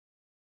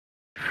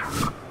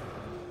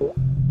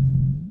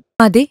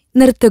മതി,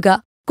 നിർത്തുക.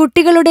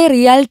 കുട്ടികളുടെ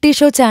റിയാലിറ്റി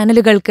ഷോ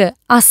ചാനലുകൾക്ക്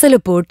അസല്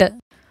പൂട്ട്.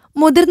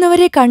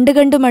 മുതിർന്നവരെ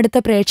കണ്ടുകണ്ടു മടുത്ത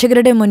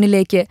പ്രേക്ഷകരുടെ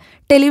മുന്നിലേക്ക്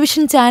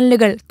ടെലിവിഷൻ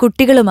ചാനലുകൾ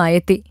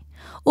കുട്ടികളുമായെത്തി.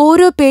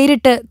 ഓരോ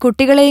പേരിട്ട്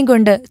കുട്ടികളെയും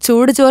കൊണ്ട്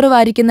ചൂടുചോറ്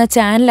വാരിക്കുന്ന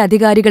ചാനൽ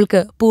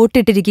അധികാരികൾക്ക്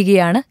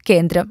പൂട്ടിട്ടിരിക്കുകയാണ്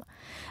കേന്ദ്രം.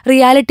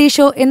 റിയാലിറ്റി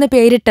ഷോ എന്ന്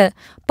പേരിട്ട്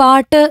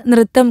പാട്ട്,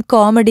 നൃത്തം,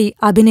 കോമഡി,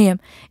 അഭിനയം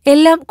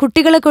എല്ലാം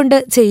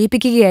കുട്ടികളെക്കൊണ്ട്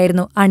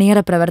ചെയ്യിപ്പിക്കുകയായിരുന്നു അണിയറ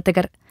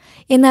പ്രവർത്തകർ.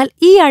 എന്നാൽ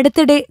ഈ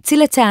അടുത്തിടെ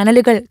ചില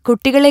ചാനലുകൾ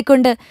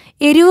കുട്ടികളെക്കൊണ്ട്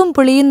എരിവും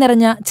പുളിയും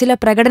നിറഞ്ഞ ചില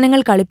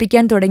പ്രകടനങ്ങൾ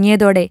കളിപ്പിക്കാൻ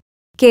തുടങ്ങിയതോടെ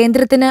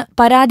കേന്ദ്രത്തിന്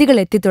പരാതികൾ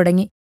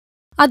എത്തിത്തുടങ്ങി.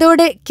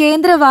 അതോടെ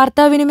കേന്ദ്ര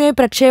വാർത്താവിനിമയ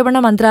പ്രക്ഷേപണ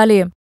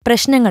മന്ത്രാലയം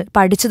പ്രശ്നങ്ങൾ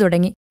പഠിച്ചു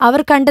തുടങ്ങി.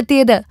 അവർ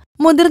കണ്ടെത്തിയത്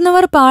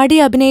മുതിർന്നവർ പാടി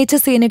അഭിനയിച്ച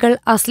സീനുകൾ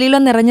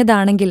അശ്ലീലം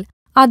നിറഞ്ഞതാണെങ്കിൽ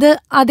അത്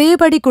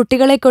അതേപടി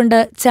കുട്ടികളെക്കൊണ്ട്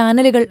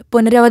ചാനലുകൾ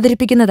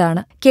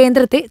പുനരവതരിപ്പിക്കുന്നതാണ്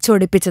കേന്ദ്രത്തെ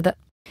ചൊടിപ്പിച്ചത്.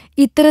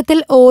 ഇത്തരത്തിൽ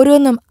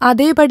ഓരോന്നും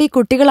അതേപടി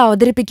കുട്ടികൾ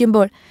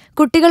അവതരിപ്പിക്കുമ്പോൾ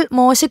കുട്ടികൾ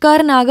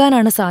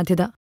മോശക്കാരനാകാനാണ്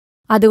സാധ്യത.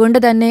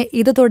 അതുകൊണ്ടുതന്നെ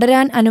ഇത്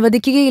തുടരാൻ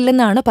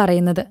അനുവദിക്കുകയില്ലെന്നാണ്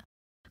പറയുന്നത്.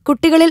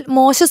 കുട്ടികളിൽ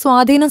മോശ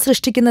സ്വാധീനം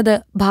സൃഷ്ടിക്കുന്നത്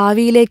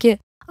ഭാവിയിലേക്ക്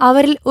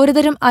അവരിൽ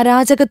ഒരുതരം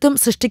അരാജകത്വം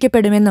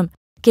സൃഷ്ടിക്കപ്പെടുമെന്നും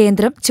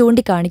കേന്ദ്രം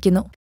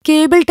ചൂണ്ടിക്കാണിക്കുന്നു.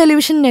 Cable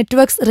television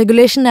networks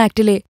regulation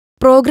ആക്ടിലെ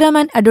programme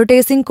and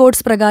advertising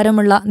codes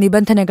പ്രകാരമുള്ള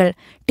നിബന്ധനകൾ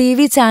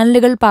ടി.വി.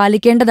 ചാനലുകൾ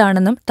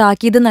പാലിക്കേണ്ടതാണെന്നും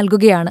താക്കീത്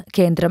നൽകുകയാണ്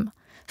കേന്ദ്രം.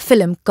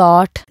 Film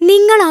coat.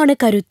 നിങ്ങളാണ്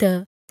കരുത്ത്.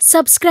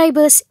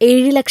 സബ്സ്ക്രൈബേഴ്സ്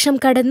 7 ലക്ഷം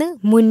കടന്ന്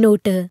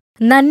മുന്നോട്ട്.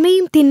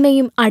 നന്മയും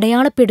തിന്മയും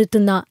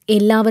അടയാളപ്പെടുത്തുന്ന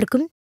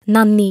എല്ലാവർക്കും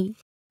നന്ദി.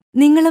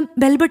 നിങ്ങളും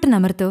ബെൽബട്ടൺ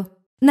അമർത്തോ.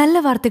 നല്ല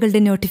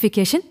വാർത്തകളുടെ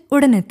നോട്ടിഫിക്കേഷൻ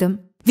ഉടനെത്തും.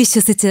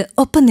 വിശ്വസിച്ച്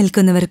ഒപ്പം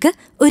നിൽക്കുന്നവർക്ക്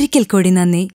ഒരിക്കൽ കൂടി നന്ദി.